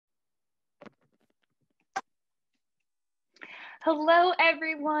Hello,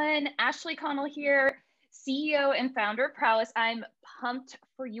 everyone. Ashley Connell here, CEO and founder of Prowess. I'm pumped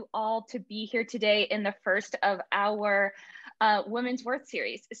for you all to be here today in the first of our Women's Worth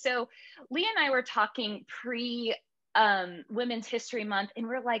series. So, Leah and I were talking pre Women's History Month, and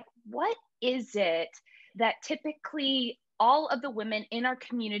we're like, what is it that typically all of the women in our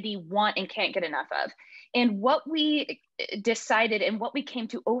community want and can't get enough of? And what we decided and what we came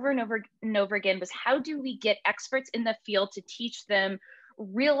to over and over and over again was, how do we get experts in the field to teach them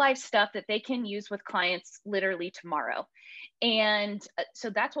real life stuff that they can use with clients literally tomorrow? And so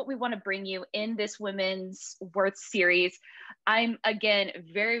that's what we want to bring you in this Women's Worth series. I'm again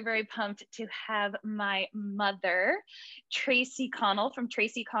very, very pumped to have my mother, Traci Connell from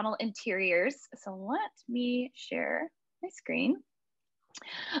Traci Connell Interiors. So let me share my screen.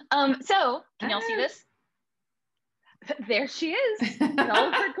 So can y'all see this? There she is in all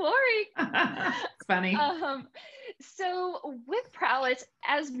of her glory. It's funny. So with Prowess,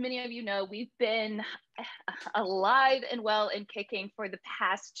 as many of you know, we've been alive and well and kicking for the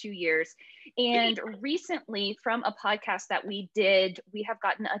past 2 years. And recently, from a podcast that we did, we have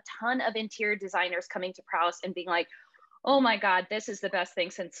gotten a ton of interior designers coming to Prowess and being like, oh my God, this is the best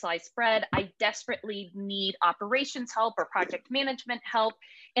thing since sliced bread. I desperately need operations help or project management help,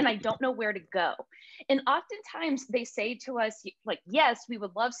 and I don't know where to go. And oftentimes they say to us, like, yes, we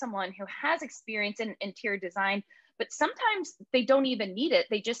would love someone who has experience in interior design, but sometimes they don't even need it.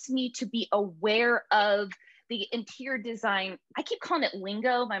 They just need to be aware of the interior design. I keep calling it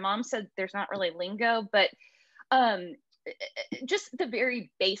lingo. My mom said there's not really lingo, but just the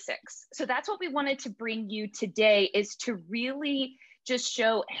very basics. So that's what we wanted to bring you today, is to really just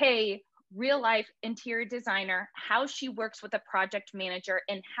show, hey, real life interior designer, how she works with a project manager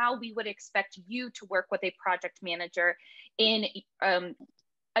and how we would expect you to work with a project manager in a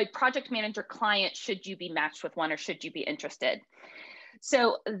project manager client, should you be matched with one or should you be interested.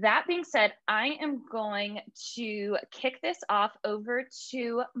 So that being said, I am going to kick this off over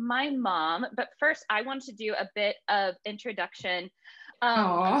to my mom. But first, I want to do a bit of introduction.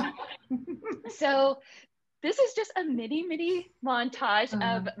 So this is just a mini montage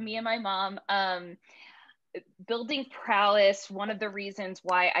of me and my mom building Prowess. One of the reasons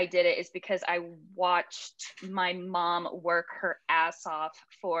why I did it is because I watched my mom work her ass off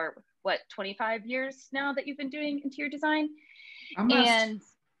for 25 years now that you've been doing interior design. Almost.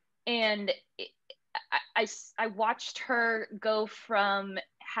 And I watched her go from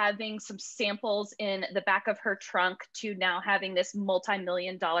having some samples in the back of her trunk to now having this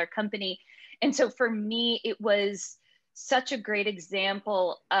multi-million-dollar company. And so for me, it was such a great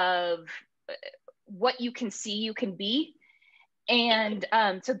example of what you can see, you can be. And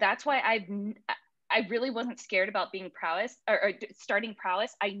so that's why I really wasn't scared about being Prowess or starting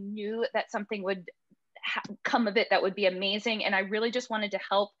Prowess. I knew that something would come of it that would be amazing. And I really just wanted to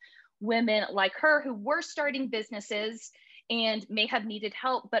help women like her who were starting businesses and may have needed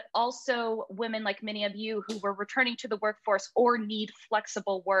help, but also women like many of you who were returning to the workforce or need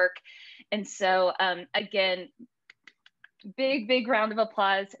flexible work. And so again, big round of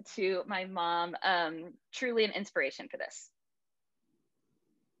applause to my mom. Truly an inspiration for this.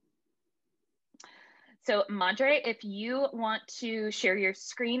 So Madre, if you want to share your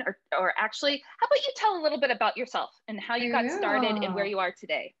screen, or actually, how about you tell a little bit about yourself and how you got started and where you are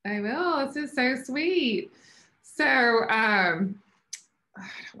today? I will. This is so sweet. So, 1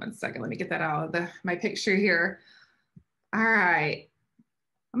 second, let me get that out of my picture here. All right.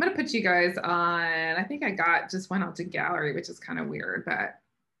 I'm going to put you guys on, I think I just went out to gallery, which is kind of weird, but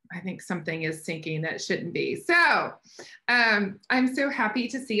I think something is syncing that shouldn't be. So I'm so happy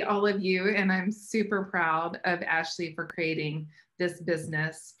to see all of you, and I'm super proud of Ashley for creating this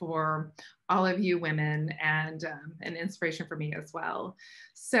business for all of you women, and an inspiration for me as well.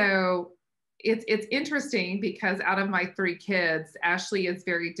 So it's interesting because out of my 3 kids, Ashley is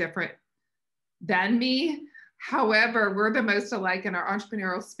very different than me. However, we're the most alike in our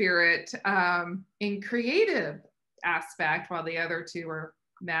entrepreneurial spirit, in creative aspect, while the other 2 are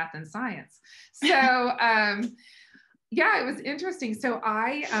math and science. So yeah, it was interesting. So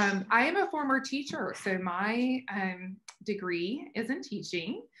I am a former teacher. So my degree is in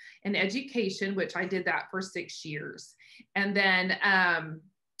teaching and education, which I did that for 6 years. And then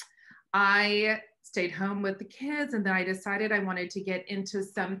I stayed home with the kids, and then I decided I wanted to get into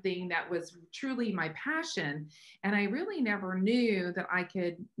something that was truly my passion. And I really never knew that I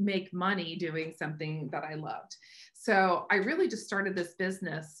could make money doing something that I loved. So I really just started this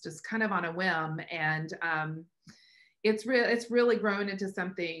business just kind of on a whim. And it's really grown into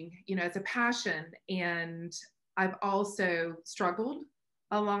something, it's a passion. And I've also struggled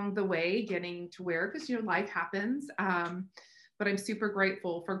along the way getting to where, because life happens. but I'm super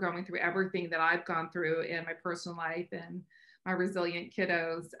grateful for going through everything that I've gone through in my personal life and my resilient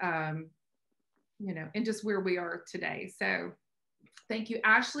kiddos, you know, and just where we are today. So thank you,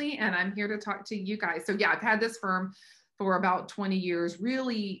 Ashley. And I'm here to talk to you guys. So yeah, I've had this firm for about 20 years,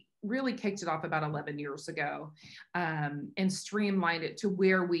 really kicked it off about 11 years ago, and streamlined it to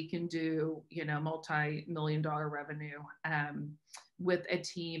where we can do, you know, multi-million-dollar revenue with a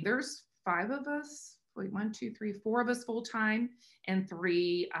team. There's 5 of us, wait, 1, 2, 3, 4 of us full-time and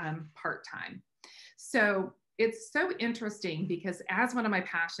 3 part-time. So it's so interesting because as one of my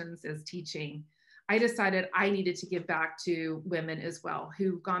passions is teaching, I decided I needed to give back to women as well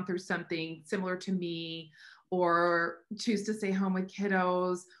who've gone through something similar to me, or choose to stay home with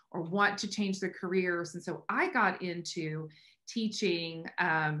kiddos, or want to change their careers. And so I got into teaching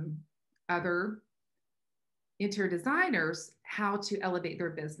other interior designers how to elevate their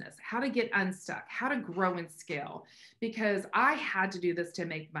business, how to get unstuck, how to grow and scale, because I had to do this to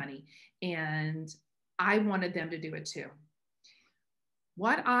make money and I wanted them to do it too.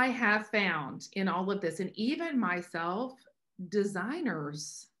 What I have found in all of this, and even myself,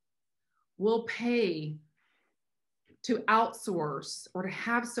 designers will pay to outsource or to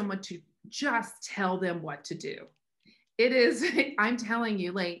have someone to just tell them what to do. It is, I'm telling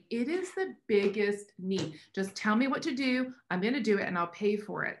you, like, it is the biggest need. Just tell me what to do. I'm going to do it and I'll pay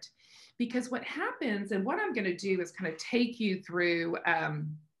for it. Because what happens, and what I'm going to do is kind of take you through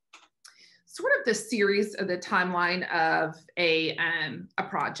sort of the series of the timeline of a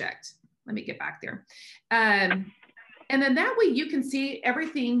project. Let me get back there. And then that way you can see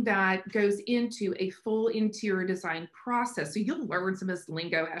everything that goes into a full interior design process. So you'll learn some of this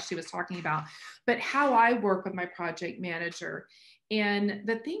lingo Ashley was talking about, but how I work with my project manager. And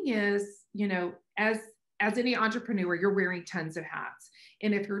the thing is, you know, as any entrepreneur, you're wearing tons of hats.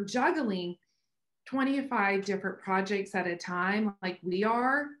 And if you're juggling 25 different projects at a time, like we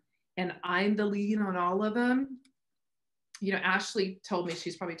are, and I'm the lead on all of them, you know, Ashley told me,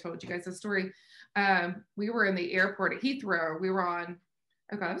 she's probably told you guys the story. We were in the airport at Heathrow. We were on,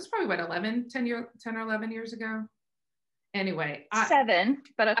 oh God, it was probably what, 10 or 11 years ago. Anyway. 7,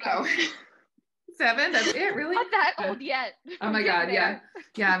 but okay. Oh, 7? That's it, really? Not that old yet. Oh my God, yeah.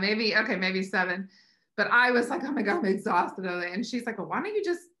 Yeah, maybe, okay, maybe 7. But I was like, oh my God, I'm exhausted. And she's like, well, why don't you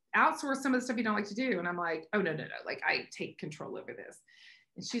just outsource some of the stuff you don't like to do? And I'm like, oh, no. Like, I take control over this.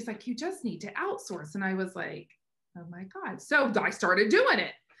 And she's like, you just need to outsource. And I was like, oh my God. So I started doing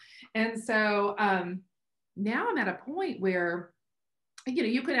it. And so now I'm at a point where, you know,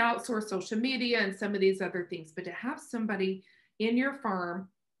 you can outsource social media and some of these other things, but to have somebody in your firm,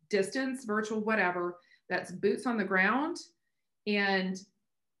 distance, virtual, whatever, that's boots on the ground and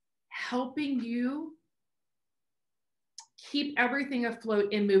helping you keep everything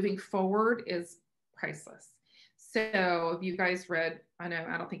afloat and moving forward is priceless. So if you guys read, I know,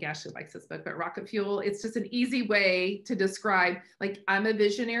 I don't think Ashley likes this book, but Rocket Fuel, it's just an easy way to describe, like, I'm a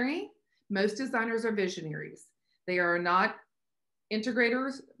visionary. Most designers are visionaries. They are not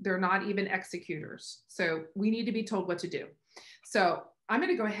integrators. They're not even executors. So we need to be told what to do. So I'm going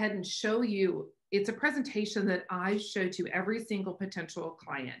to go ahead and show you, it's a presentation that I show to every single potential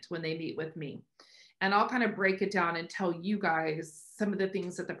client when they meet with me. And I'll kind of break it down and tell you guys some of the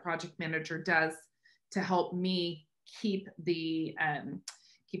things that the project manager does to help me keep the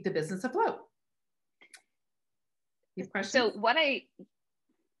business afloat. You have questions? So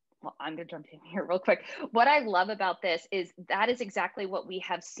I'm going to jump in here real quick. What I love about this is that is exactly what we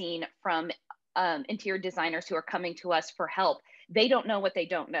have seen from interior designers who are coming to us for help. They don't know what they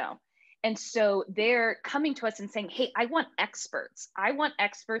don't know. And so they're coming to us and saying, hey, I want experts. I want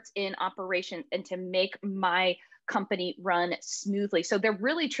experts in operations and to make my company run smoothly. So they're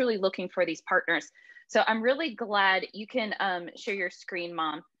really, truly looking for these partners. So I'm really glad you can share your screen,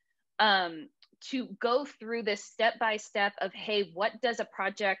 Mom, to go through this step-by-step of, hey, what does a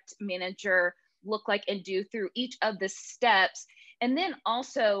project manager look like and do through each of the steps? And then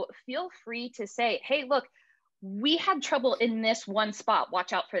also feel free to say, hey, look, we had trouble in this one spot.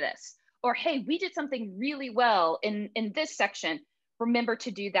 Watch out for this. Or, hey, we did something really well in this section. Remember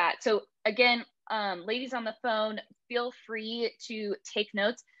to do that. So again, ladies on the phone, feel free to take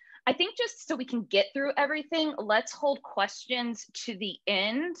notes. I think just so we can get through everything, let's hold questions to the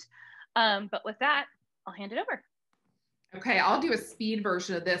end. But with that, I'll hand it over. Okay, I'll do a speed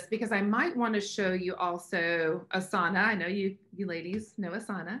version of this because I might want to show you also Asana. I know you ladies know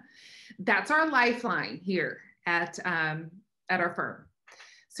Asana. That's our lifeline here at our firm.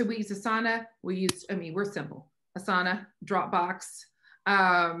 So we use Asana. We're simple. Asana, Dropbox.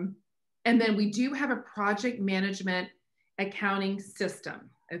 And then we do have a project management accounting system.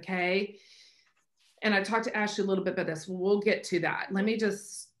 Okay. And I talked to Ashley a little bit about this. We'll get to that. Let me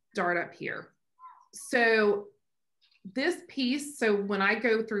just start up here. So this piece, so when I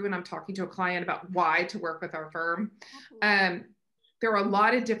go through and I'm talking to a client about why to work with our firm, there are a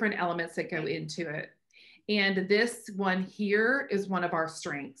lot of different elements that go into it. And this one here is one of our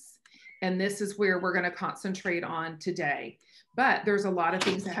strengths. And this is where we're going to concentrate on today. But there's a lot of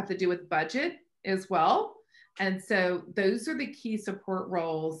things that have to do with budget as well. And so those are the key support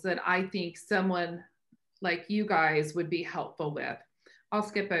roles that I think someone like you guys would be helpful with. I'll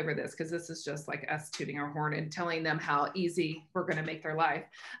skip over this because this is just like us tooting our horn and telling them how easy we're going to make their life.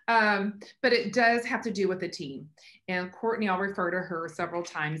 But it does have to do with the team. And Courtney, I'll refer to her several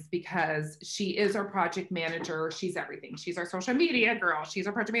times because she is our project manager. She's everything. She's our social media girl. She's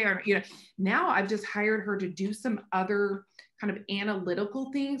our project manager. You know, now I've just hired her to do some other kind of analytical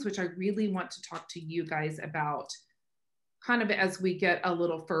things, which I really want to talk to you guys about kind of as we get a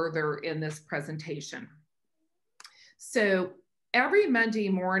little further in this presentation. So every Monday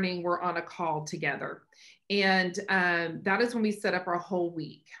morning, we're on a call together. And that is when we set up our whole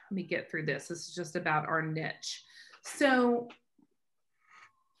week. Let me get through this. This is just about our niche. So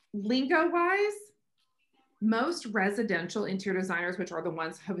lingo-wise, most residential interior designers, which are the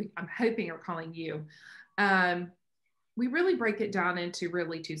ones I'm hoping are calling you, we really break it down into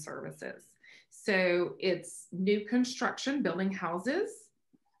really two services. So it's new construction, building houses,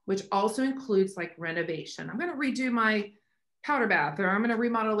 which also includes like renovation. I'm going to redo my powder bath, or I'm going to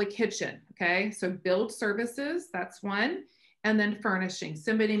remodel a kitchen. Okay. So build services, that's one. And then furnishing.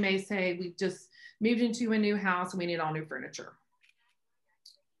 Somebody may say, we just moved into a new house and we need all new furniture.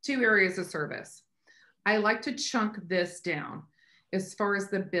 Two areas of service. I like to chunk this down as far as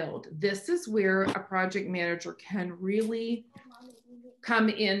the build. This is where a project manager can really come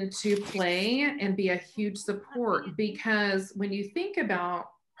into play and be a huge support, because when you think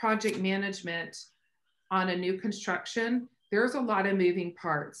about project management on a new construction, there's a lot of moving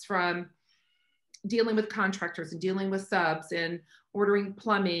parts, from dealing with contractors and dealing with subs and ordering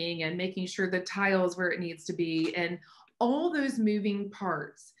plumbing and making sure the tiles where it needs to be and all those moving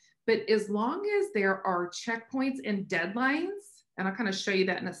parts. But as long as there are checkpoints and deadlines, and I'll kind of show you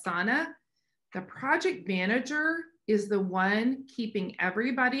that in Asana, the project manager is the one keeping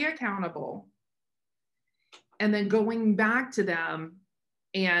everybody accountable and then going back to them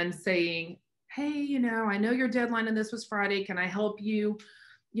and saying, hey, you know, I know your deadline and this was Friday. Can I help you,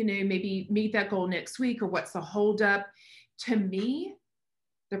 you know, maybe meet that goal next week, or what's the holdup? To me,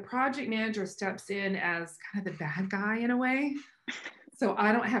 the project manager steps in as kind of the bad guy in a way. So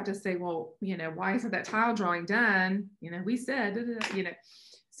I don't have to say, well, you know, why isn't that tile drawing done? You know, we said, you know,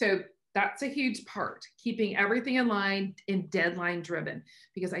 so that's a huge part, keeping everything in line and deadline driven.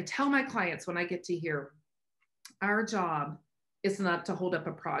 Because I tell my clients when I get to here, our job is not to hold up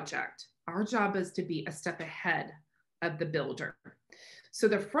a project. Our job is to be a step ahead of the builder. So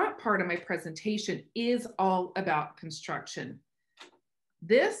the front part of my presentation is all about construction.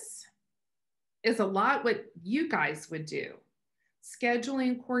 This is a lot what you guys would do.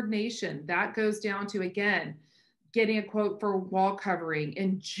 Scheduling, coordination, that goes down to, again, getting a quote for wall covering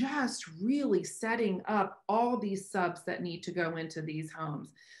and just really setting up all these subs that need to go into these homes.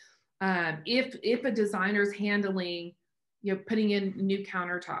 If a designer's handling, you know, putting in new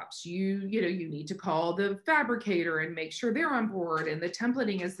countertops, you need to call the fabricator and make sure they're on board, and the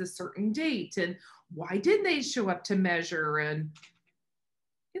templating is this certain date, and why didn't they show up to measure? And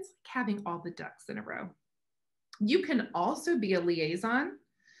it's like having all the ducks in a row. You can also be a liaison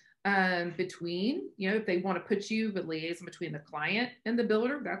between, you know, if they want to put you a liaison between the client and the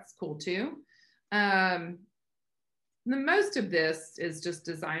builder, that's cool too. The most of this is just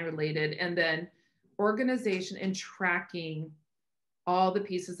design related, and then organization and tracking all the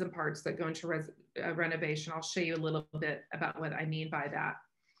pieces and parts that go into renovation. I'll show you a little bit about what I mean by that.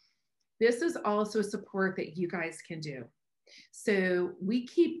 This is also support that you guys can do. So we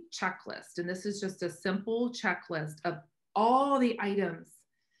keep checklists, and this is just a simple checklist of all the items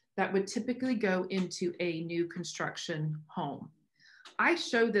that would typically go into a new construction home. I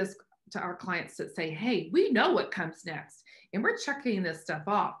show this to our clients that say, hey, we know what comes next, and we're checking this stuff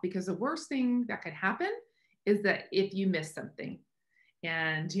off, because the worst thing that could happen is that if you miss something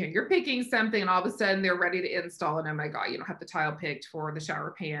and you're picking something and all of a sudden they're ready to install, and oh my God, you don't have the tile picked for the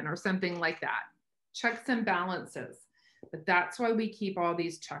shower pan or something like that. Checks and balances. But that's why we keep all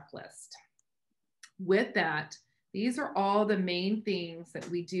these checklists. With that, these are all the main things that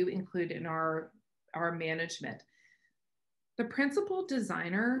we do include in our management. The principal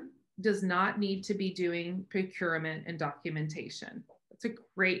designer does not need to be doing procurement and documentation. It's a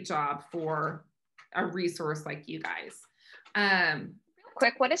great job for a resource like you guys.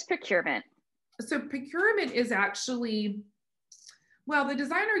 Quick, what is procurement? So procurement is actually, well, the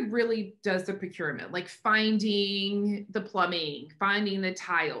designer really does the procurement, like finding the plumbing, finding the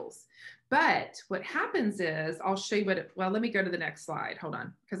tiles. But what happens is, I'll show you well, let me go to the next slide. Hold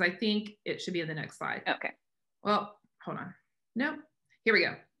on, because I think it should be in the next slide. Okay. Well, hold on. No, here we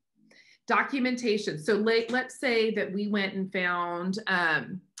go. Documentation. So let's say that we went and found,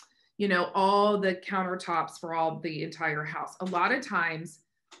 all the countertops for all the entire house. A lot of times,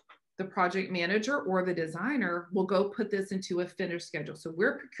 the project manager or the designer will go put this into a finish schedule. So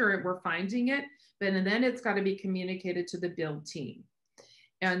we're procuring, we're finding it, but then it's got to be communicated to the build team.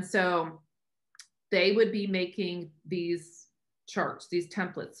 And so they would be making these charts, these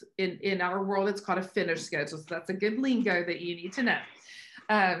templates. In our world, it's called a finish schedule. So that's a good lingo that you need to know.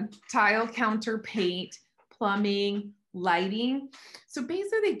 Tile, counter, paint, plumbing, lighting. So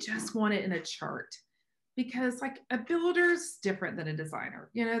basically they just want it in a chart. Because like a builder's different than a designer.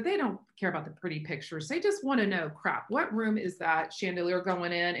 They don't care about the pretty pictures. They just want to know, crap, what room is that chandelier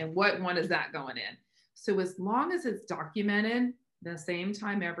going in and what one is that going in? So as long as it's documented the same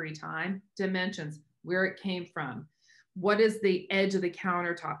time every time, dimensions, where it came from, what is the edge of the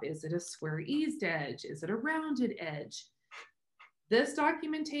countertop? Is it a square eased edge? Is it a rounded edge? This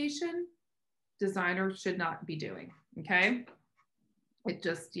documentation, designers should not be doing, okay? It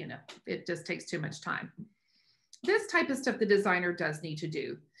just, it just takes too much time. This type of stuff the designer does need to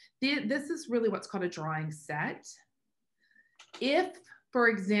do. This is really what's called a drawing set. If, for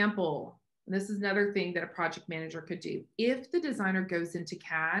example, this is another thing that a project manager could do. If the designer goes into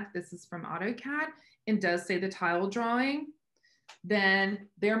CAD, this is from AutoCAD, and does say the tile drawing, then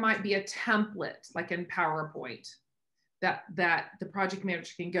there might be a template like in PowerPoint that the project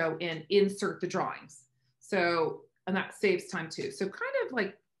manager can go and insert the drawings. So, and that saves time too. So kind of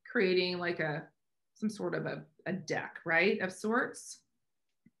like creating like some sort of a deck, right, of sorts.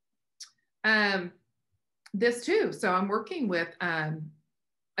 This too. So I'm working with a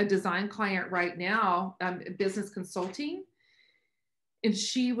design client right now, business consulting. And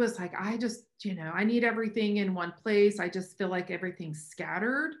she was like, I just, I need everything in one place. I just feel like everything's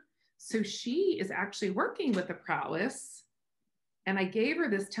scattered. So she is actually working with the Prowess. And I gave her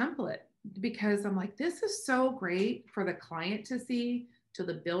this template because I'm like, this is so great for the client to see, to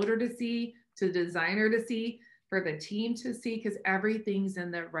the builder to see, to the designer to see, for the team to see, because everything's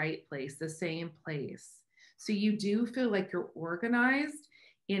in the right place, the same place. So you do feel like you're organized.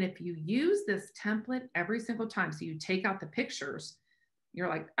 And if you use this template every single time, so you take out the pictures, you're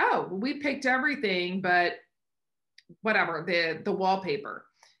like, oh, well, we picked everything, but whatever, the wallpaper,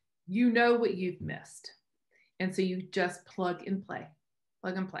 you know what you've missed. And so you just plug and play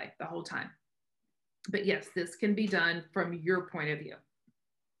the whole time. But yes, this can be done from your point of view.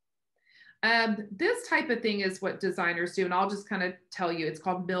 This type of thing is what designers do. And I'll just kind of tell you, it's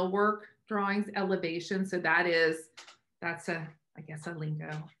called millwork drawings, elevation. So that's a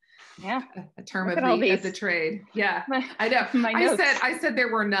lingo. Yeah. A term of the trade. Yeah, I know. I said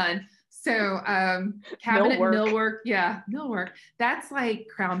there were none. So cabinet millwork. Yeah, millwork. That's like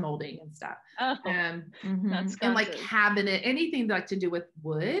crown molding and stuff. Oh, and like cabinet, anything like to do with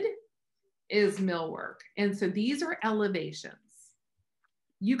wood is millwork. And so these are elevations.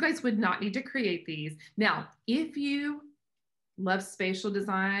 You guys would not need to create these. Now, if you love spatial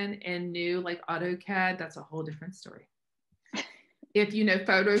design and knew like AutoCAD, that's a whole different story. If you know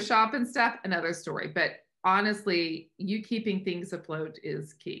Photoshop and stuff, another story. But honestly, you keeping things afloat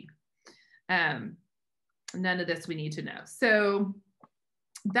is key. None of this we need to know. So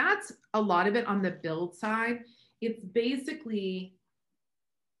that's a lot of it on the build side. It's basically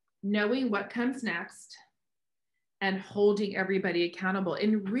knowing what comes next and holding everybody accountable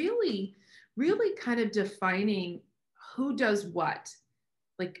and really, really kind of defining who does what.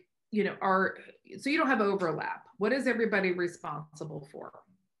 Like, so you don't have overlap. What is everybody responsible for?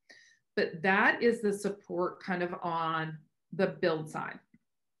 But that is the support kind of on the build side.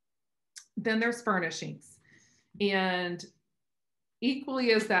 Then there's furnishings. And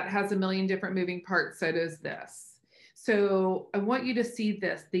equally as that has a million different moving parts, so does this. So I want you to see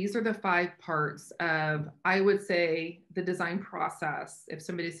this. These are the 5 parts of, I would say, the design process. If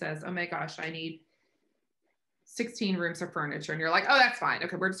somebody says, oh my gosh, I need 16 rooms of furniture, and you're like, oh, that's fine.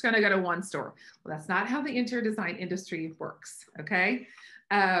 Okay, we're just going to go to one store. Well, that's not how the interior design industry works. Okay.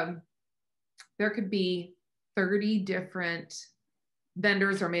 There could be 30 different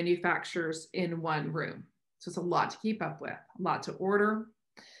vendors or manufacturers in one room. So it's a lot to keep up with, a lot to order.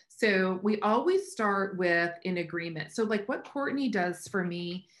 So we always start with an agreement. So like what Courtney does for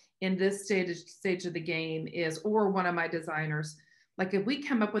me in this stage of the game is, or one of my designers, like if we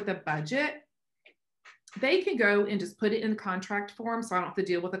come up with a budget, they can go and just put it in the contract form. So I don't have to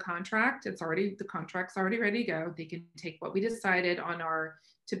deal with a contract. The contract's already ready to go. They can take what we decided on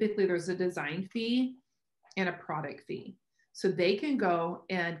typically there's a design fee and a product fee. So they can go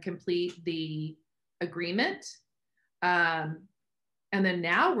and complete the agreement. And then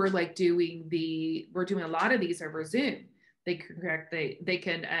now we're doing a lot of these over Zoom. They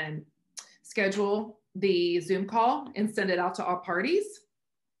can schedule the Zoom call and send it out to all parties.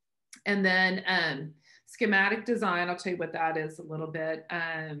 And then schematic design, I'll tell you what that is a little bit.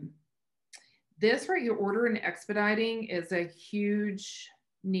 This right, your order and expediting is a huge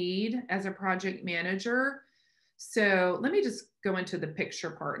need as a project manager. So let me just go into the picture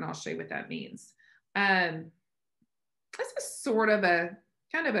part and I'll show you what that means. This is sort of a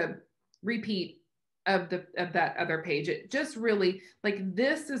kind of a repeat of that other page. It just really, like,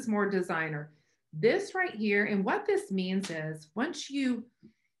 this is more designer. This right here, and what this means is once you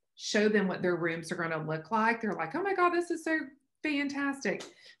show them what their rooms are going to look like, they're like, oh my God, this is so fantastic.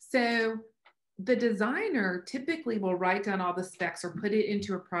 So the designer typically will write down all the specs or put it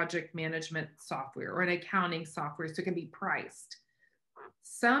into a project management software or an accounting software so it can be priced.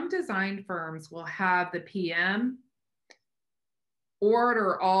 Some design firms will have the PM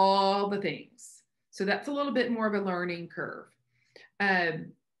order all the things. So that's a little bit more of a learning curve.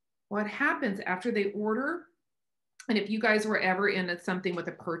 What happens after they order, and if you guys were ever in something with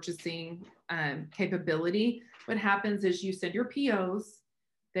a purchasing capability, what happens is you send your POs,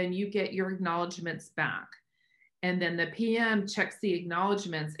 then you get your acknowledgements back. And then the PM checks the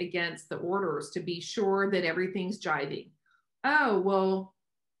acknowledgements against the orders to be sure that everything's jiving. Oh, well,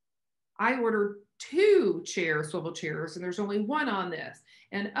 I ordered 2 swivel chairs, and there's only 1 on this.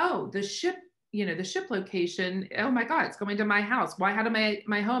 And oh, the ship location, oh my God, it's going to my house. Why, how did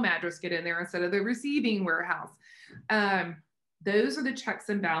my home address get in there instead of the receiving warehouse? Those are the checks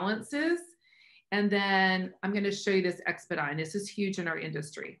and balances. And then I'm going to show you this expedite. This is huge in our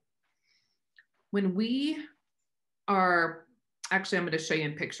industry. When we are, actually, I'm going to show you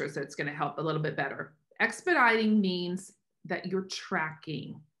in pictures so it's going to help a little bit better. Expediting means that you're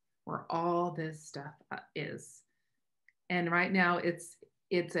tracking where all this stuff is. And right now it's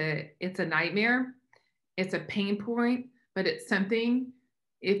a nightmare. It's a pain point, but it's something,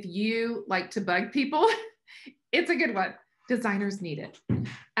 if you like to bug people, it's a good one. Designers need it.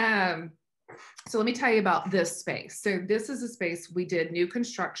 So let me tell you about this space. So this is a space we did new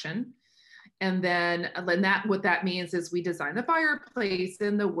construction. And then what that means is we designed the fireplace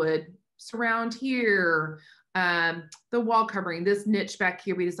and the wood surround here, the wall covering, this niche back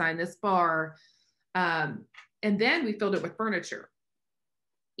here, we designed this bar. And then we filled it with furniture.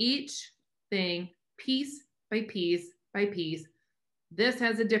 Each thing, piece by piece by piece. This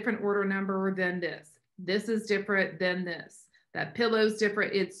has a different order number than this. This is different than this. That pillow's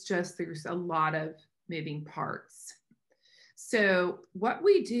different. It's just, there's a lot of moving parts. So what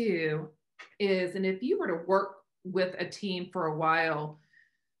we do is, and if you were to work with a team for a while,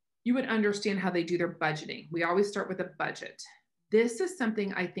 you would understand how they do their budgeting. We always start with a budget. This is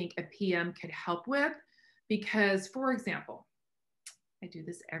something I think a PM could help with because, for example, I do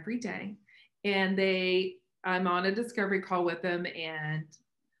this every day and I'm on a discovery call with them, and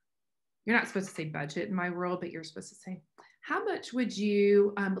you're not supposed to say budget in my world, but you're supposed to say, how much would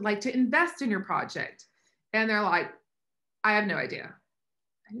you like to invest in your project? And they're like, I have no idea.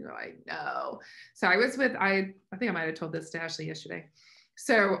 And you're like, no. So I was I think I might've told this to Ashley yesterday.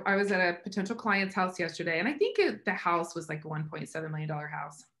 So I was at a potential client's house yesterday, and I think the house was like a $1.7 million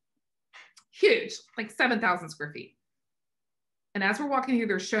house. Huge, like 7,000 square feet. And as we're walking here,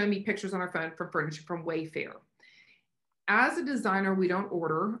 they're showing me pictures on our phone from furniture from Wayfair. As a designer, we don't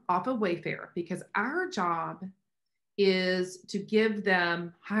order off of Wayfair because our job is to give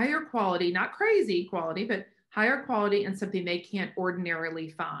them higher quality, not crazy quality, but higher quality and something they can't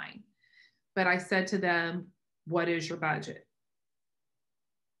ordinarily find. But I said to them, what is your budget?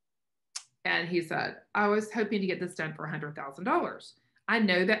 And he said, I was hoping to get this done for $100,000. I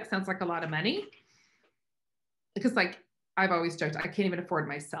know that sounds like a lot of money because, like, I've always joked, I can't even afford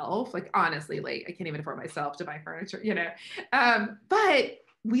myself. Like, honestly, like, I can't even afford myself to buy furniture, but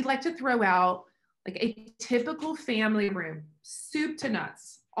we like to throw out like a typical family room, soup to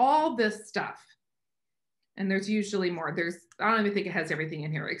nuts, all this stuff. And there's usually more. I don't even think it has everything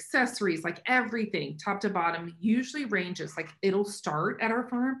in here. Accessories, like everything, top to bottom, usually ranges. Like, it'll start at our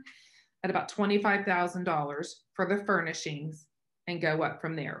firm at about $25,000 for the furnishings and go up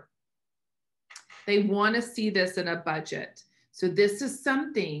from there. They want to see this in a budget. So this is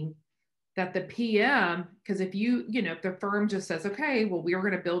something that the PM, because if if the firm just says, okay, well, we are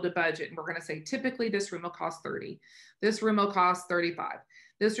going to build a budget and we're going to say, typically this room will cost 30. This room will cost 35.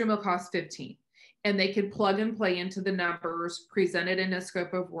 This room will cost 15. and they can plug and play into the numbers, present it in a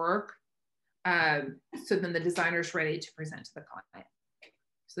scope of work. So then the designer's ready to present to the client.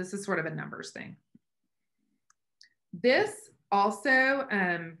 So this is sort of a numbers thing. This also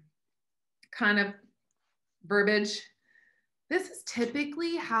kind of verbiage. This is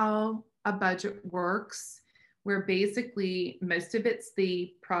typically how a budget works, where basically most of it's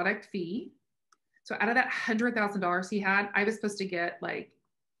the product fee. So out of that $100,000 he had, I was supposed to get like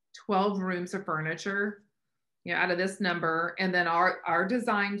 12 rooms of furniture, you know, out of this number. And then our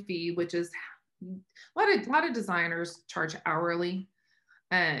design fee, which is a lot of designers charge hourly,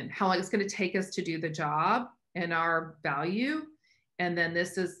 and how long it's going to take us to do the job and our value. And then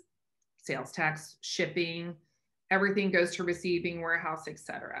this is sales tax, shipping, everything goes to receiving, warehouse,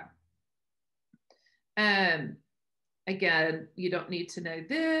 etc. Again, you don't need to know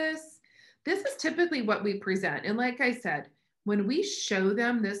this. This is typically what we present. And like I said, when we show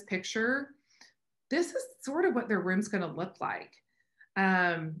them this picture, this is sort of what their room's going to look like,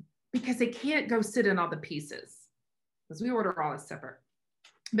 because they can't go sit in all the pieces because we order all this separate.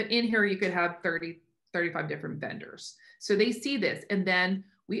 But in here, you could have 30, 35 different vendors. So they see this, and then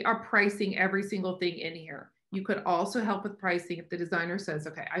we are pricing every single thing in here. You could also help with pricing if the designer says,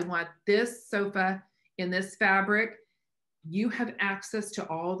 okay, I want this sofa in this fabric. You have access to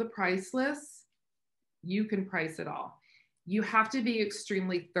all the price lists. You can price it all. You have to be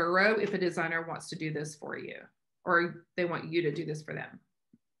extremely thorough if a designer wants to do this for you, or they want you to do this for them.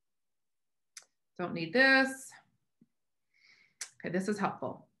 Don't need this. Okay, this is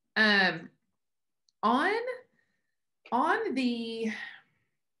helpful. On the,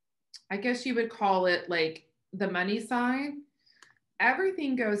 I guess you would call it like the money side,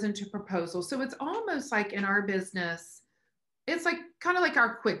 everything goes into proposal. So it's almost like in our business, it's like kind of like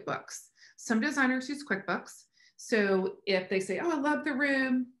our QuickBooks. Some designers use QuickBooks. So if they say, oh, I love the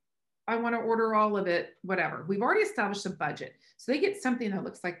room, I want to order all of it, whatever. We've already established a budget. So they get something that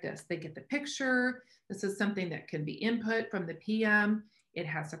looks like this. They get the picture. This is something that can be input from the PM. It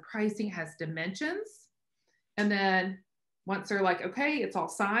has a pricing, has dimensions. And then once they're like, okay, it's all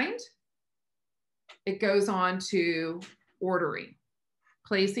signed, it goes on to ordering,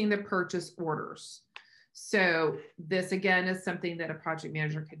 placing the purchase orders. So this again is something that a project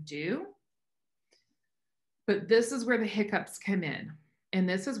manager could do. But this is where the hiccups come in. And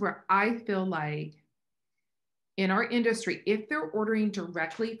this is where I feel like in our industry, if they're ordering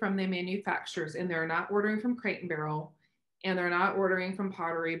directly from the manufacturers and they're not ordering from Crate and Barrel and they're not ordering from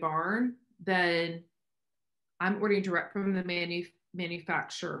Pottery Barn, then I'm ordering direct from the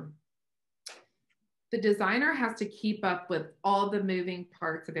manufacturer. The designer has to keep up with all the moving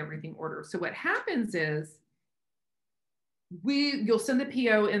parts of everything ordered. So what happens is you'll send the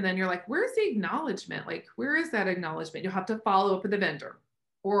PO and then you're like, where's the acknowledgement? Like, where is that acknowledgement? You'll have to follow up with the vendor,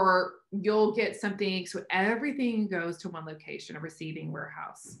 or you'll get something. So everything goes to one location, a receiving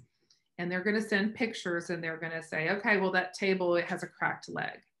warehouse. And they're going to send pictures and they're going to say, okay, well, that table, it has a cracked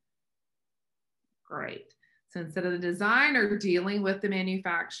leg. Great. So instead of the designer dealing with the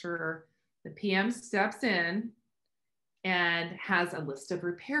manufacturer, the PM steps in and has a list of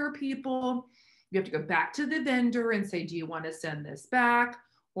repair people. You have to go back to the vendor and say, do you want to send this back?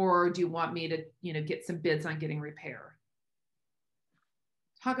 Or do you want me to, get some bids on getting repair?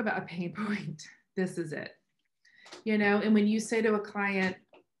 Talk about a pain point. This is it. And when you say to a client,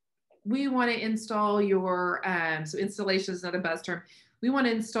 we want to install your, so installation is not a buzz term. We want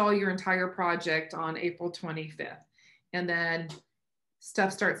to install your entire project on April 25th. And then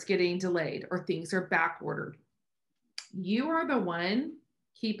stuff starts getting delayed or things are back ordered. You are the one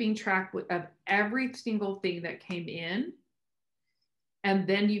keeping track of every single thing that came in. And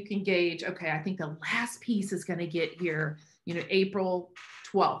then you can gauge, okay, I think the last piece is going to get here, April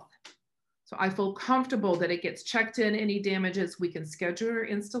 12th. So I feel comfortable that it gets checked in. Any damages, we can schedule your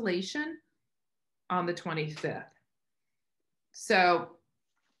installation on the 25th. So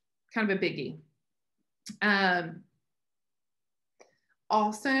kind of a biggie.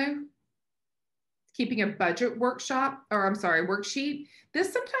 Also, keeping a budget worksheet.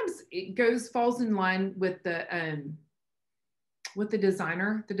 This sometimes falls in line with the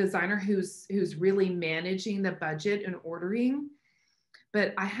designer who's really managing the budget and ordering.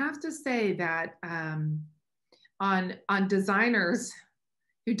 But I have to say that on designers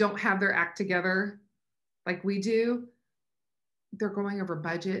who don't have their act together like we do, they're going over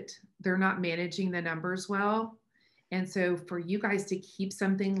budget. They're not managing the numbers well. And so for you guys to keep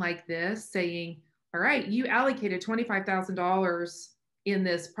something like this saying, all right, you allocated $25,000 in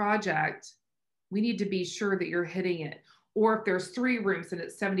this project, we need to be sure that you're hitting it. Or if there's 3 rooms and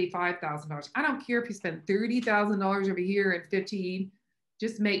it's $75,000, I don't care if you spend $30,000 over here and 15,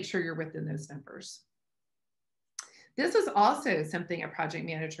 Just make sure you're within those numbers. This is also something a project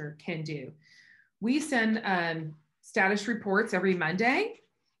manager can do. We send status reports every Monday.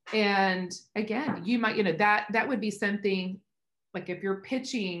 And again, you might, that would be something like if you're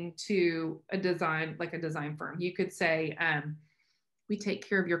pitching to a design, like a design firm, you could say, we take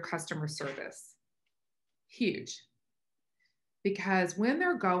care of your customer service. Huge. Because when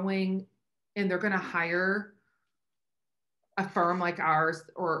they're going and they're going to hire a firm like ours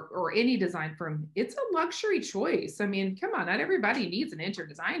or any design firm, it's a luxury choice. I mean, come on, not everybody needs an interior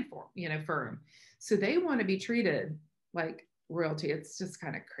design firm. So they want to be treated like royalty. It's just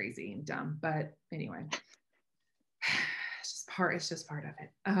kind of crazy and dumb, but anyway, it's just part of it.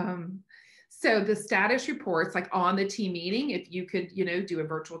 So the status reports, like on the team meeting, if you could, do a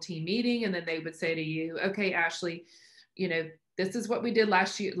virtual team meeting, and then they would say to you, okay, Ashley, this is what we did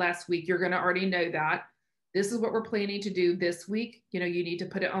last week. You're going to already know that. This is what we're planning to do this week. You need to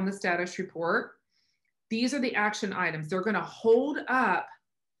put it on the status report. These are the action items. They're going to hold up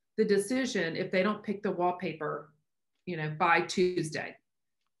the decision if they don't pick the wallpaper, by Tuesday.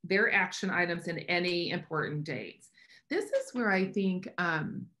 Their action items in any important dates. This is where I think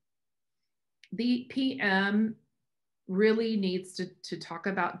the PM really needs to talk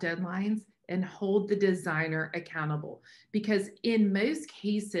about deadlines and hold the designer accountable, because in most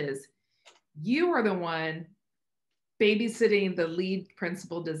cases, you are the one babysitting the lead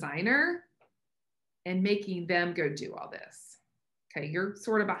principal designer and making them go do all this. Okay, you're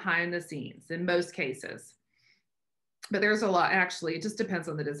sort of behind the scenes in most cases. But there's a lot, actually, it just depends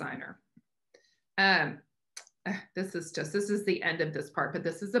on the designer. This is the end of this part, but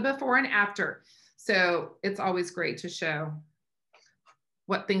this is the before and after. So it's always great to show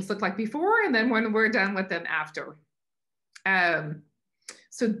what things look like before and then when we're done with them after.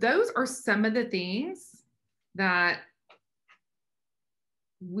 So those are some of the things that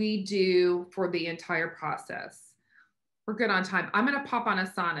we do for the entire process. We're good on time. I'm going to pop on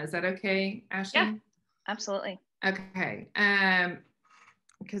Asana. Is that okay, Ashley? Yeah, absolutely. Okay.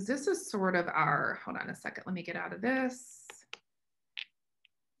 Because this is sort of hold on a second. Let me get out of this.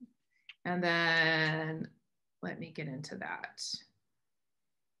 And then let me get into that.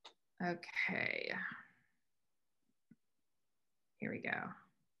 Okay. Here we go.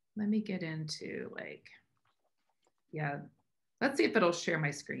 Let me get into let's see if it'll share my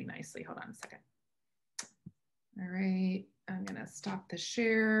screen nicely. Hold on a second. All right, I'm gonna stop the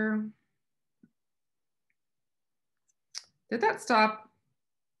share. Did that stop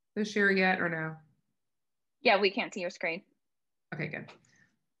the share yet or no? Yeah, we can't see your screen. Okay, good.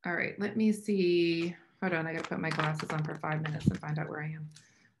 All right, let me see. Hold on, I gotta put my glasses on for 5 minutes and find out where I am.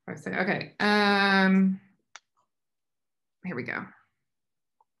 Okay, here we go.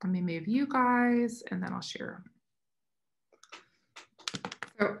 Let me move you guys and then I'll share.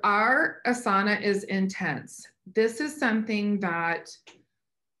 So our Asana is intense. This is something that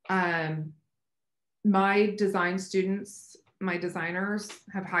my design students, my designers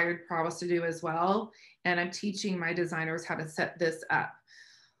have hired Prowess to do as well. And I'm teaching my designers how to set this up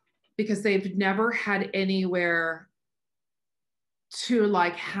because they've never had anywhere to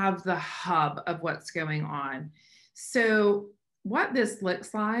have the hub of what's going on. So what this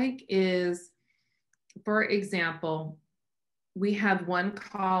looks like is, for example, we have one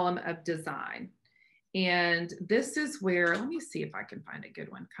column of design. And this is where, let me see if I can find a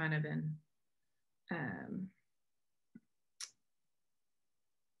good one kind of in.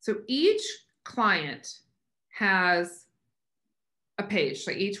 So each client has a page.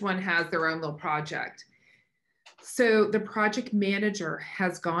 So each one has their own little project. So the project manager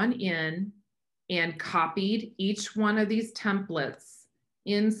has gone in and copied each one of these templates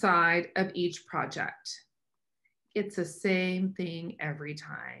inside of each project. It's the same thing every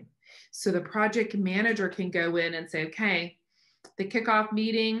time. So the project manager can go in and say, okay, the kickoff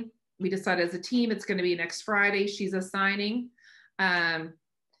meeting, we decide as a team, it's going to be next Friday. She's assigning. I'm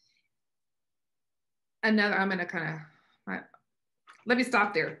going to kind of, let me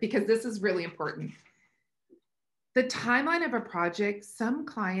stop there because this is really important. The timeline of a project, some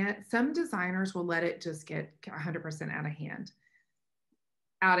designers will let it just get 100%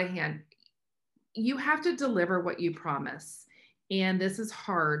 out of hand. You have to deliver what you promise. And this is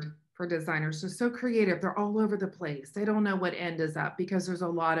hard for designers. They're so creative. They're all over the place. They don't know what end is up because there's a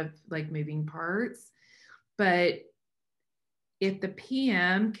lot of moving parts. But if the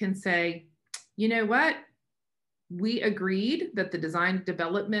PM can say, you know what? We agreed that the design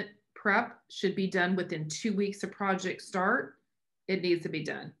development prep should be done within 2 weeks of project start. It needs to be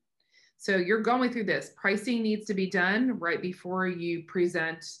done. So you're going through this. Pricing needs to be done right before you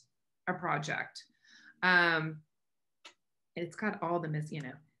present a project. it's got all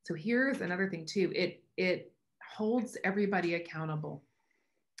the so here's another thing too. It holds everybody accountable.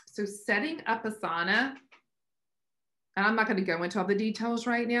 So setting up Asana, and I'm not going to go into all the details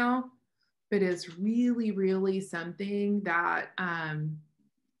right now, but it's really, really something that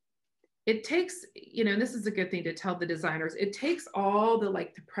it takes, and this is a good thing to tell the designers, it takes all the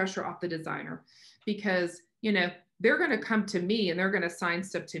pressure off the designer, because, they're going to come to me and they're going to assign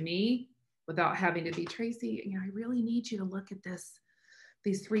stuff to me without having to be, Tracy, I really need you to look at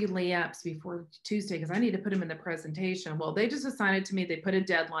these 3 layups before Tuesday, because I need to put them in the presentation. Well, they just assign it to me. They put a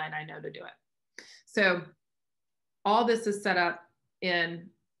deadline. I know to do it. So all this is set up in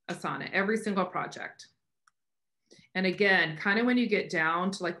Asana, every single project. And again, kind of when you get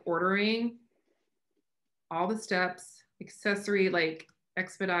down to ordering, all the steps, accessory,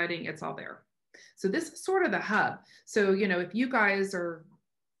 expediting, it's all there. So this is sort of the hub. So, if you guys are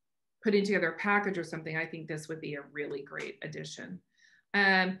putting together a package or something, I think this would be a really great addition.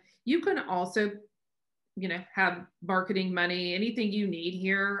 You can also, have marketing money, anything you need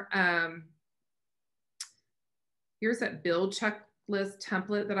here. Here's that build checklist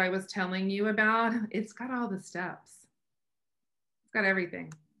template that I was telling you about. It's got all the steps. It's got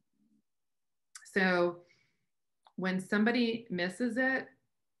everything. So when somebody misses it,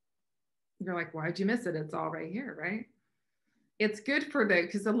 you're like, why'd you miss it? It's all right here, right? It's good for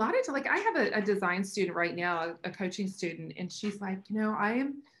because a lot of I have a design student right now, a coaching student, and she's like,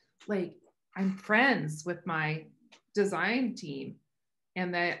 I'm friends with my design team,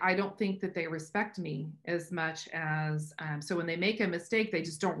 and that I don't think that they respect me as much as, so when they make a mistake, they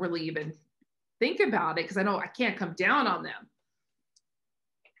just don't really even think about it, because I can't come down on them.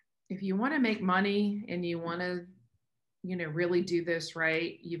 If you want to make money and you want to, really do this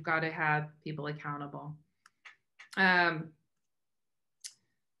right, you've got to have people accountable.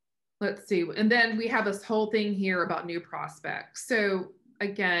 Let's see. And then we have this whole thing here about new prospects. So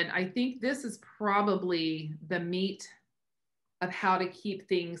again, I think this is probably the meat of how to keep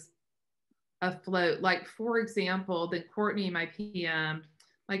things afloat. Like, for example, the Courtney, my PM,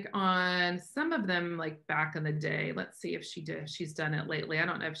 on some of them, back in the day, let's see if she's done it lately. I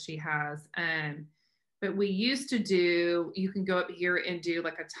don't know if she has. But we used to do, you can go up here and do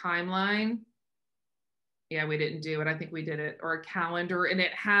a timeline. Yeah, we didn't do it. I think we did it, or a calendar, and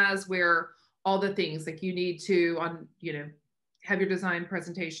it has where all the things you need to have your design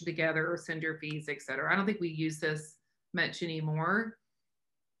presentation together or send your fees, etc. I don't think we use this much anymore,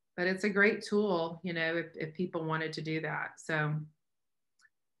 but it's a great tool, if people wanted to do that. So I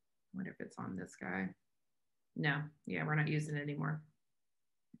wonder if it's on this guy. No, yeah, we're not using it anymore.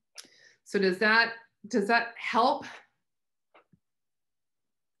 So does that help?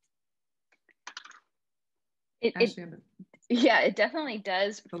 Yeah, it definitely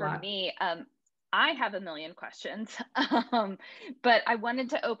does for me. I have a million questions, but I wanted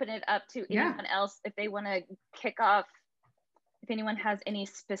to open it up to anyone else if they want to kick off, if anyone has any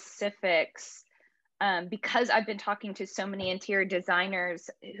specifics, because I've been talking to so many interior designers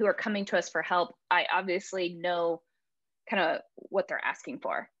who are coming to us for help. I obviously know kind of what they're asking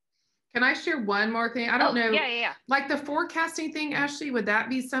for. Can I share one more thing? I don't know. Yeah. Like the forecasting thing, Ashley, would that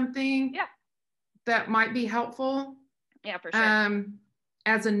be something that might be helpful? Yeah, for sure.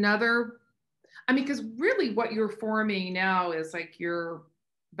 As another, because really what you're forming now is your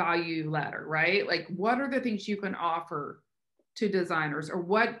value ladder, right? What are the things you can offer to designers, or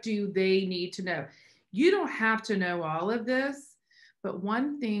what do they need to know? You don't have to know all of this, but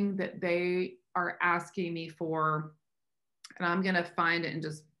one thing that they are asking me for, and I'm going to find it and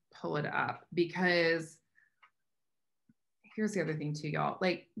just pull it up, because here's the other thing too, y'all.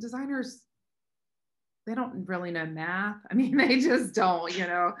 Designers, they don't really know math. They just don't,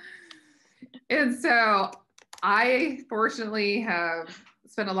 And so I fortunately have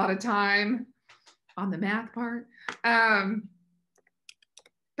spent a lot of time on the math part.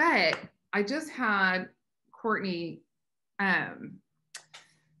 But I just had Courtney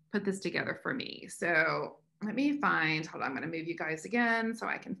put this together for me. So let me find, hold on, I'm going to move you guys again so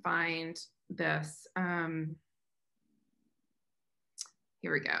I can find this.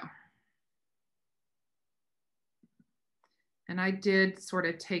 Here we go. And I did sort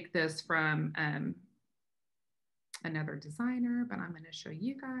of take this from another designer, but I'm going to show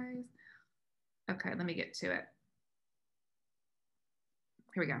you guys. Okay, let me get to it.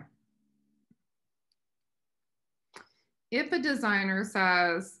 Here we go. If a designer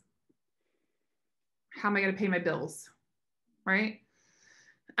says, how am I going to pay my bills, right?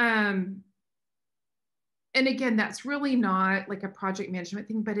 And again, that's really not a project management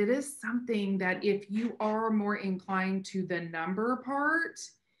thing, but it is something that if you are more inclined to the number part,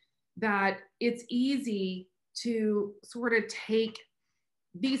 that it's easy to sort of take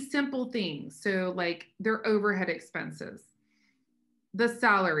these simple things. So like their overhead expenses, the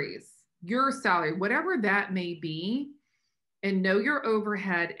salaries, your salary, whatever that may be, and know your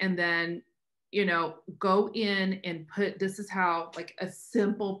overhead. And then, you know, go in and put, this is how like a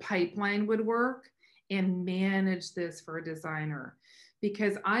simple pipeline would work, and manage this for a designer.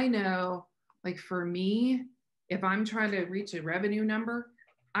 Because I know, like for me, if I'm trying to reach a revenue number,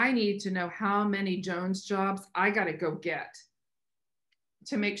 I need to know how many Jones jobs I got to go get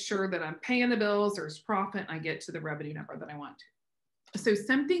to make sure that I'm paying the bills, there's profit, and I get to the revenue number that I want to. So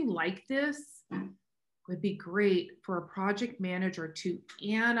something like this would be great for a project manager to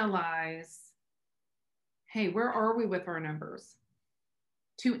analyze. Hey, where are we with our numbers?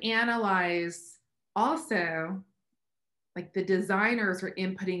 To analyze also, like the designers are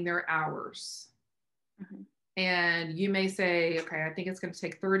inputting their hours. Mm-hmm. And you may say, okay, I think it's going to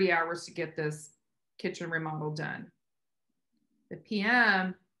take 30 hours to get this kitchen remodel done. The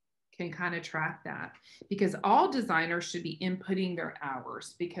PM can kind of track that, because all designers should be inputting their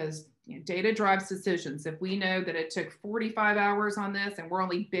hours, because you know, data drives decisions. If we know that it took 45 hours on this and we're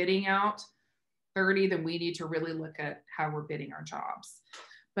only bidding out 30, then we need to really look at how we're bidding our jobs.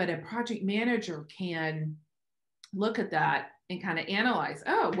 But a project manager can look at that and kind of analyze,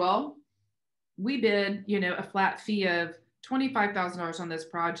 oh, well, we bid, you know, a flat fee of $25,000 on this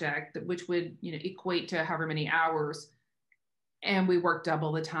project, which would, you know, equate to however many hours, and we work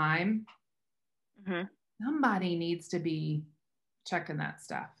double the time. Mm-hmm. Somebody needs to be checking that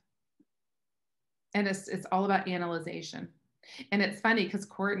stuff. And it's all about analyzation. And it's funny because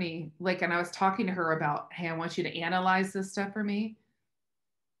Courtney, like, and I was talking to her about, hey, I want you to analyze this stuff for me.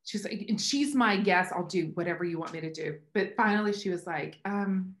 She's like, and she's my guess, I'll do whatever you want me to do. But finally she was like,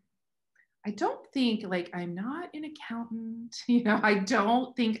 I don't think, like, I'm not an accountant, you know, I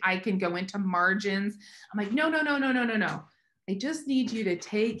don't think I can go into margins. I'm like, no. I just need you to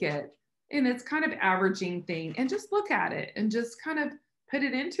take it, and it's kind of averaging thing, and just look at it and just kind of put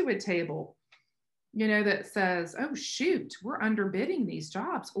it into a table, you know, that says, oh shoot, we're underbidding these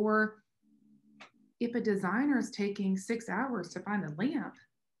jobs. Or if a designer is taking 6 hours to find a lamp,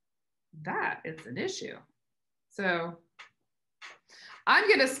 that is an issue. So I'm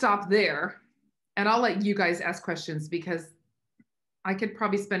going to stop there, and I'll let you guys ask questions, because I could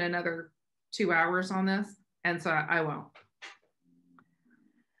probably spend another 2 hours on this. And so I won't.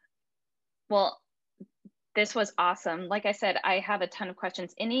 Well, this was awesome. Like I said, I have a ton of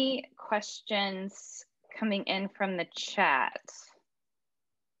questions. Any questions coming in from the chat?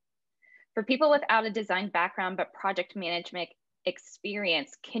 For people without a design background but project management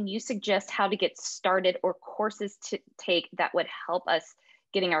experience, can you suggest how to get started or courses to take that would help us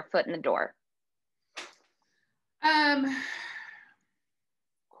getting our foot in the door?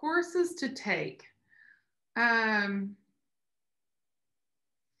 Courses to take.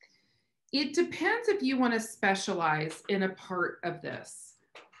 It depends if you want to specialize in a part of this.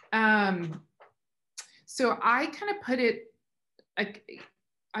 So I kind of put it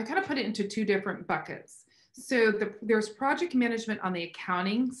into two different buckets. So there's project management on the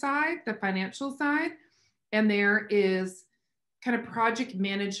accounting side, the financial side, and there is kind of project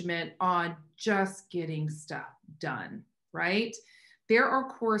management on just getting stuff done, right? There are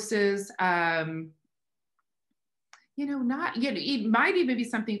courses, you know, not, you know, it might even be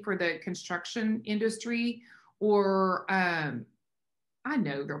something for the construction industry, or I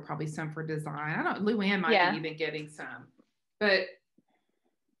know there'll probably some for design. I don't, Luann might be even getting some, but.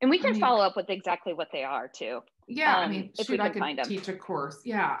 And we can follow up with exactly what they are too. Yeah, I mean, if I could teach a course.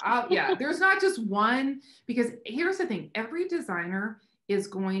 Yeah, yeah. There's not just one, because here's the thing: every designer is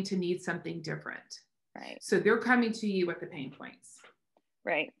going to need something different. Right. So they're coming to you with the pain points.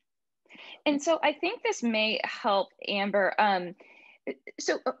 Right. And so I think this may help Amber.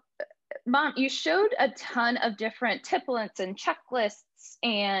 Mom, you showed a ton of different templates and checklists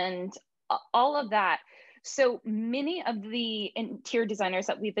and all of that. So many of the interior designers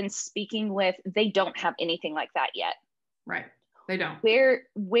that we've been speaking with, they don't have anything like that yet. Right. They don't.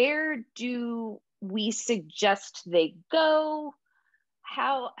 Where do we suggest they go?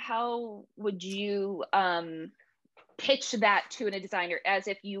 How would you pitch that to a designer as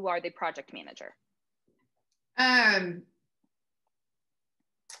if you are the project manager?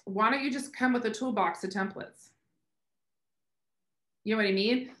 Why don't you just come with a toolbox of templates? You know what I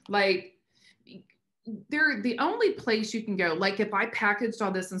mean? Like, they're the only place you can go. Like if I packaged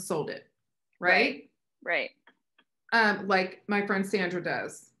all this and sold it, right? Right. Like my friend Sandra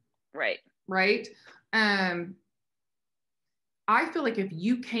does. Right. Right. I feel like if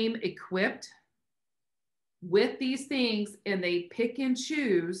you came equipped with these things and they pick and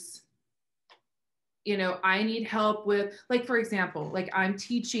choose, I need help with, like, for example, like I'm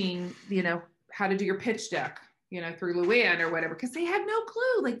teaching, how to do your pitch deck, through Luann or whatever, because they have no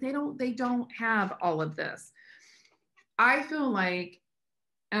clue. Like they don't have all of this. I feel like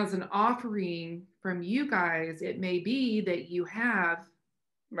as an offering from you guys, it may be that you have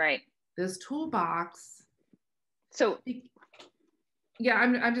this toolbox. So yeah,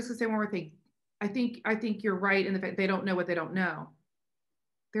 I'm just gonna say one more thing. I think you're right in the fact they don't know what they don't know.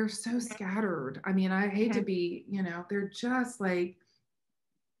 They're so scattered. I mean, I hate to be, they're just like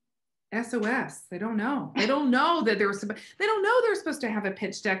SOS. They don't know. They don't know that they don't know they're supposed to have a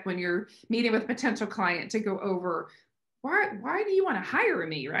pitch deck when you're meeting with a potential client to go over why do you want to hire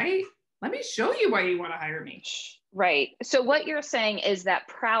me, right? Let me show you why you want to hire me. Right. So what you're saying is that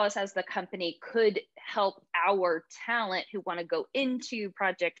Prowess as the company could help our talent who want to go into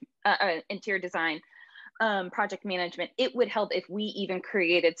interior design, project management. It would help if we even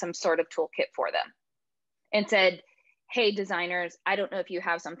created some sort of toolkit for them and said, hey, designers, I don't know if you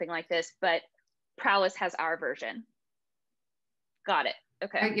have something like this, but Prowess has our version. Got it.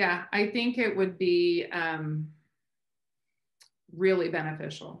 Okay. Yeah, I think it would be really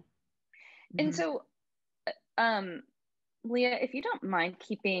beneficial. And so, Leah, if you don't mind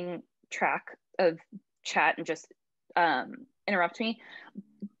keeping track of chat and just interrupt me.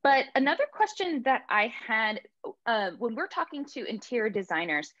 But another question that I had when we're talking to interior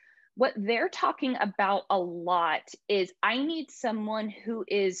designers, what they're talking about a lot is I need someone who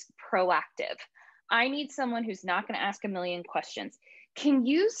is proactive. I need someone who's not going to ask a million questions. Can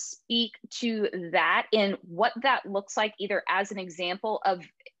you speak to that and what that looks like, either as an example of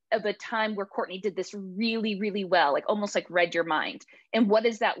a time where Courtney did this really, really well, like almost like read your mind? And what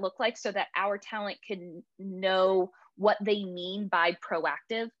does that look like so that our talent can know what they mean by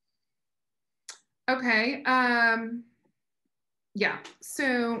proactive? Okay. Yeah.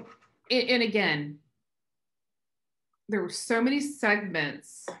 So, and again, there were so many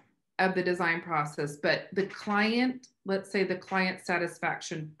segments of the design process, but the client, let's say the client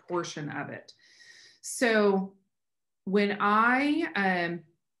satisfaction portion of it. So when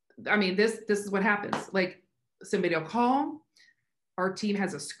this is what happens. Like somebody will call, our team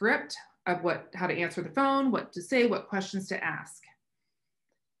has a script of how to answer the phone, what to say, what questions to ask.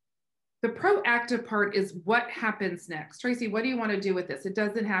 The proactive part is what happens next. Traci, what do you want to do with this? It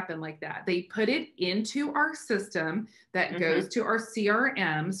doesn't happen like that. They put it into our system that goes to our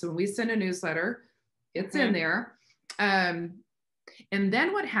CRM. So when we send a newsletter, it's in there. And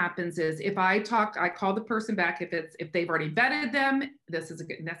then what happens is if I call the person back. If they've already vetted them,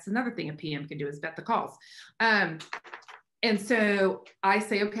 that's another thing a PM can do is vet the calls. And so I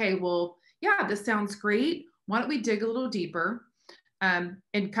say, okay, well, yeah, this sounds great. Why don't we dig a little deeper?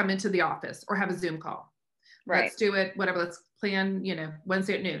 And come into the office or have a Zoom call. Right. Let's do it, whatever. Let's plan,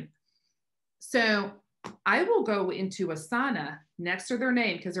 Wednesday at noon. So I will go into Asana next to their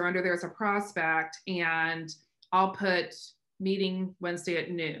name because they're under there as a prospect, and I'll put meeting Wednesday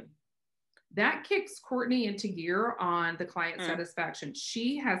at noon. That kicks Courtney into gear on the client satisfaction.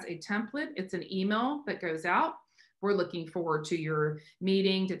 She has a template. It's an email that goes out. We're looking forward to your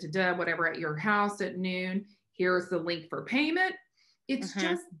meeting, whatever, at your house at noon. Here's the link for payment. It's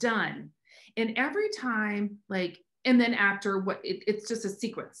just done. And every time, and then after it's just a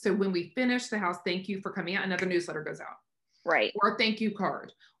sequence. So when we finish the house, thank you for coming out, another newsletter goes out. Right. Or a thank you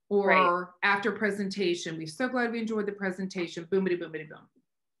card. Or after presentation, we're so glad we enjoyed the presentation, boomity, boomity, boom.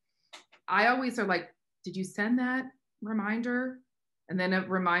 I always are like, did you send that reminder? And then a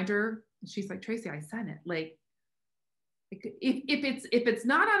reminder, she's like, Traci, I sent it. Like, if it's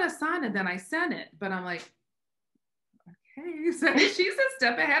not on Asana, then I sent it. But I'm like, okay, so she's a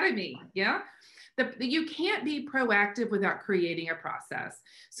step ahead of me. Yeah. You can't be proactive without creating a process.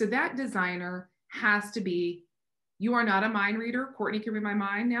 So that designer has to be, you are not a mind reader. Courtney can read my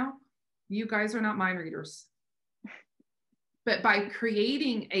mind now. You guys are not mind readers. But by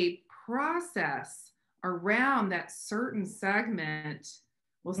creating a process around that certain segment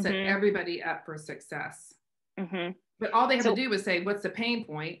will set everybody up for success. But all they have to do is say, what's the pain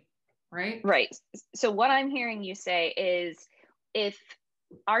point? Right? Right. So what I'm hearing you say is if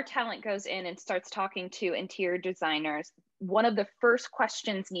our talent goes in and starts talking to interior designers, one of the first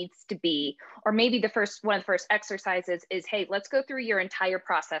questions needs to be, or maybe one of the first exercises is, hey, let's go through your entire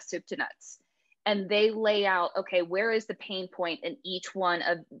process, soup to nuts. And they lay out, okay, where is the pain point in each one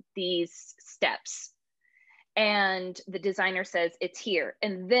of these steps? And the designer says it's here.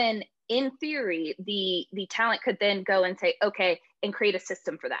 And then in theory, the talent could then go and say, okay, and create a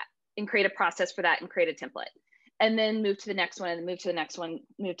system for that, and create a process for that, and create a template, and then move to the next one, and move to the next one,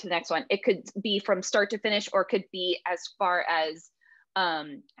 move to the next one. It could be from start to finish, or it could be as far as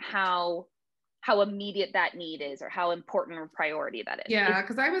how how immediate that need is or how important or priority that is. Yeah,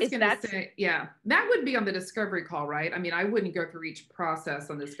 because I was Is going to say, yeah, that would be on the discovery call, right? I mean, I wouldn't go through each process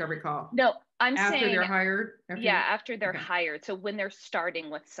on the discovery call. No, I'm after saying they're hired. after they're hired. So when they're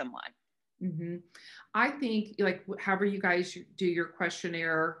starting with someone. Mm-hmm. I think like however you guys do your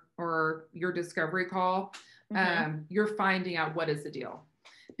questionnaire or your discovery call, you're finding out what is the deal,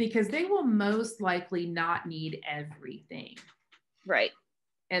 because they will most likely not need everything. Right.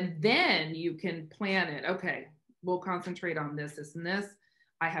 And then you can plan it. Okay, we'll concentrate on this, this, and this.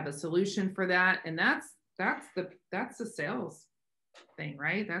 I have a solution for that. And that's the sales thing,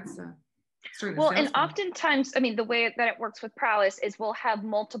 right? That's well, and oftentimes, I mean, the way that it works with Prowess is we'll have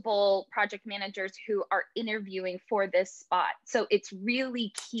multiple project managers who are interviewing for this spot. So it's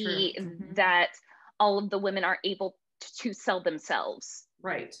really key that all of the women are able to sell themselves.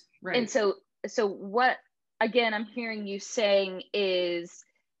 Right. And so what, again, I'm hearing you saying is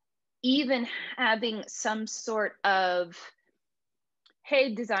even having some sort of,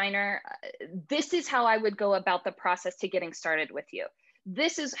 hey, designer, this is how I would go about the process to getting started with you.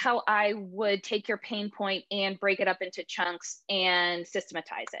 This is how I would take your pain point and break it up into chunks and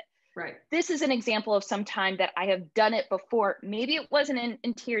systematize it. Right. This is an example of some time that I have done it before. Maybe it wasn't in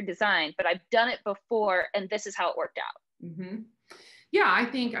interior design, but I've done it before, and this is how it worked out. Mm-hmm. Yeah, I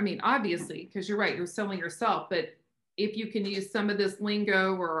think, I mean, obviously, because you're right, you're selling yourself, but if you can use some of this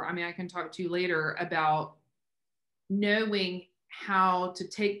lingo, or I mean, I can talk to you later about knowing how to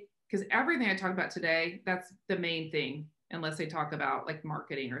take, because everything I talk about today, that's the main thing, unless they talk about like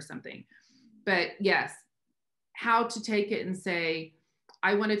marketing or something. But yes, how to take it and say,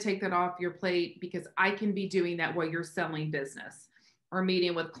 I want to take that off your plate because I can be doing that while you're selling business or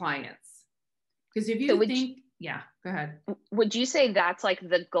meeting with clients. Because if you think, yeah, go ahead. Would you say that's like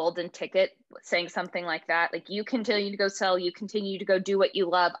the golden ticket, saying something like that? Like, you continue to go sell, you continue to go do what you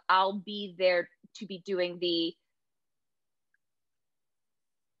love. I'll be there to be doing the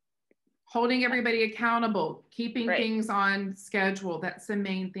holding everybody accountable, keeping things on schedule. That's the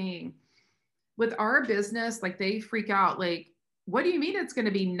main thing. With our business, like they freak out. Like, what do you mean it's going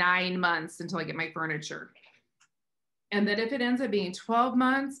to be 9 months until I get my furniture? And that if it ends up being 12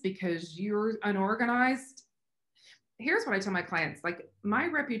 months because you're unorganized, here's what I tell my clients, like, my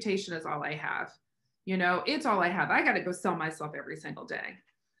reputation is all I have. You know, it's all I have. I got to go sell myself every single day.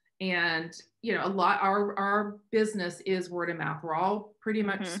 And, you know, our business is word of mouth. We're all pretty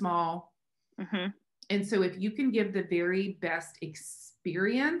much small. And so if you can give the very best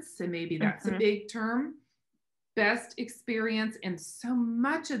experience, and maybe that's a big term, best experience. And so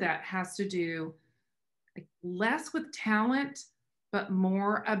much of that has to do like less with talent, but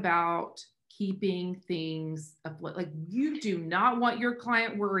more about keeping things afloat. Like, you do not want your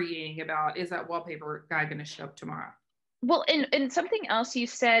client worrying about, is that wallpaper guy going to show up tomorrow? Well, and something else you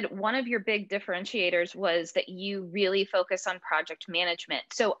said, one of your big differentiators was that you really focus on project management.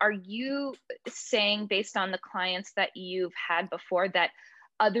 So are you saying, based on the clients that you've had before, that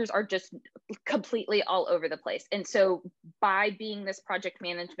others are just completely all over the place? And so by being this project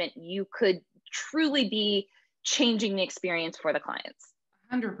management, you could truly be changing the experience for the clients.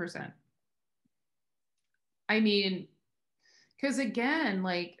 100%. I mean, because again,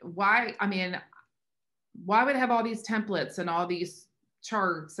 like, why would it have all these templates and all these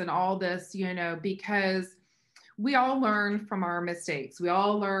charts and all this, you know, because we all learn from our mistakes. We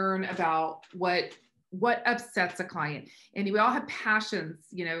all learn about what upsets a client. And we all have passions,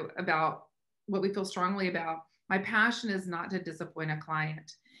 you know, about what we feel strongly about. My passion is not to disappoint a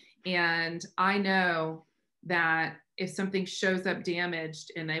client. And I know that if something shows up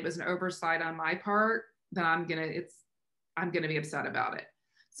damaged and it was an oversight on my part, then I'm going to be upset about it.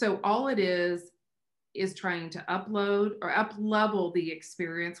 So all it is trying to upload or up level the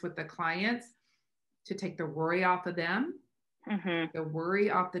experience with the clients to take the worry off of them, the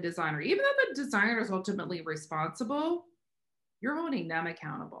worry off the designer. Even though the designer is ultimately responsible, you're holding them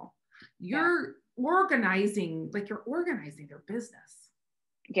accountable. You're organizing their business.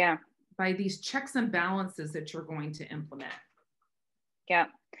 Yeah. By these checks and balances that you're going to implement. Yeah.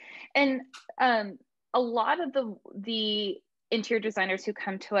 And a lot of the interior designers who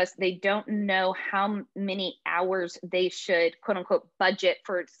come to us, they don't know how many hours they should, quote unquote, budget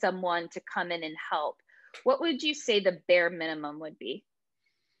for someone to come in and help. What would you say the bare minimum would be?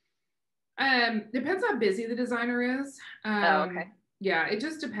 Depends how busy the designer is. Okay. Yeah, it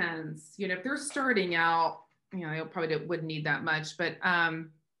just depends. You know, if they're starting out, you know, they probably wouldn't need that much, but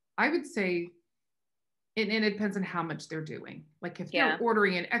I would say, and it depends on how much they're doing. Like, if they're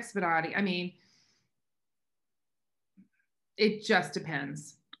ordering and expediting, I mean, it just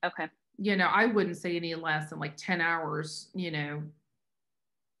depends. Okay. You know, I wouldn't say any less than like 10 hours, you know.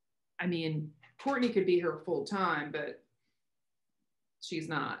 I mean, Courtney could be here full time, but she's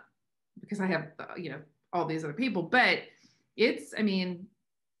not because I have, all these other people, but I mean,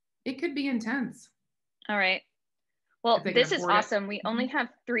 it could be intense. All right. Well, this is awesome. We only have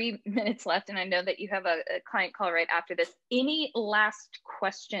 3 minutes left, and I know that you have a client call right after this. Any last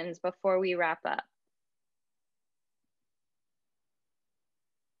questions before we wrap up?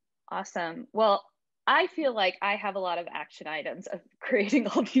 Awesome. Well, I feel like I have a lot of action items of creating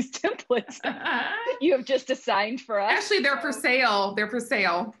all these templates that you have just assigned for us. Actually, they're for sale. They're for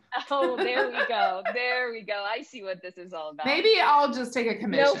sale. Oh, there we go. There we go. I see what this is all about. Maybe I'll just take a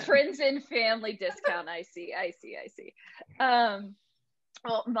commission. No friends and family discount. I see.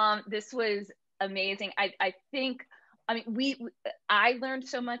 Well, Mom, this was amazing. I think, I learned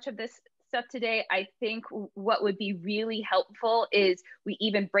so much of this stuff today. I think what would be really helpful is we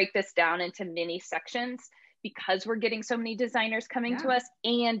even break this down into mini sections, because we're getting so many designers coming to us,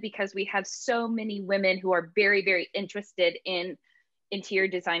 and because we have so many women who are very, very interested in interior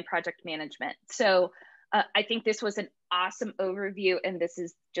design project management. So I think this was an awesome overview, and this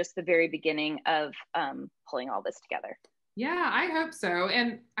is just the very beginning of pulling all this together. Yeah, I hope so.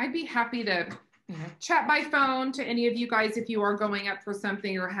 And I'd be happy to chat by phone to any of you guys if you are going up for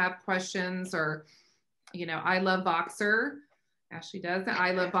something or have questions, or, I love Voxer. Ashley does.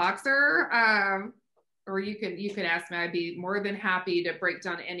 I love Voxer. Or you could ask me. I'd be more than happy to break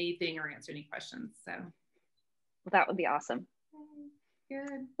down anything or answer any questions. So that would be awesome.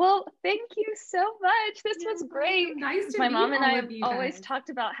 Good. Well, thank you so much. This was great. Nice to My meet mom and I have you always guys. talked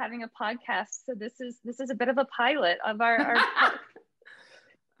about having a podcast, so this is a bit of a pilot of our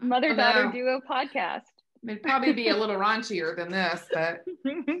mother-daughter duo podcast. It'd probably be a little raunchier than this, but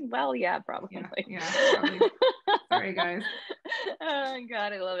well, yeah, probably. Yeah, probably. Sorry, guys. Oh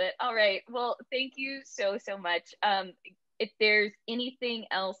God, I love it. All right. Well, thank you so much. If there's anything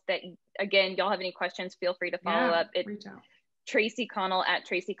else that, again, y'all have any questions, feel free to follow up. Reach out. Traci Connell at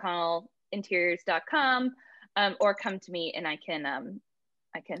traciconnellinteriors.com, or come to me and I can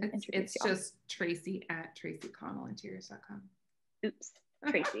introduce you. It's just Traci at traciconnellinteriors.com. Oops,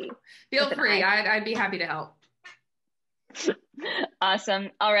 Traci. Feel free. I'd be happy to help. Awesome.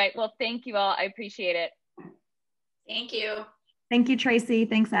 All right. Well, thank you all. I appreciate it. Thank you. Thank you, Traci.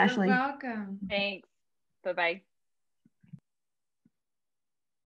 Thanks, Ashley. You're welcome. Thanks. Bye-bye.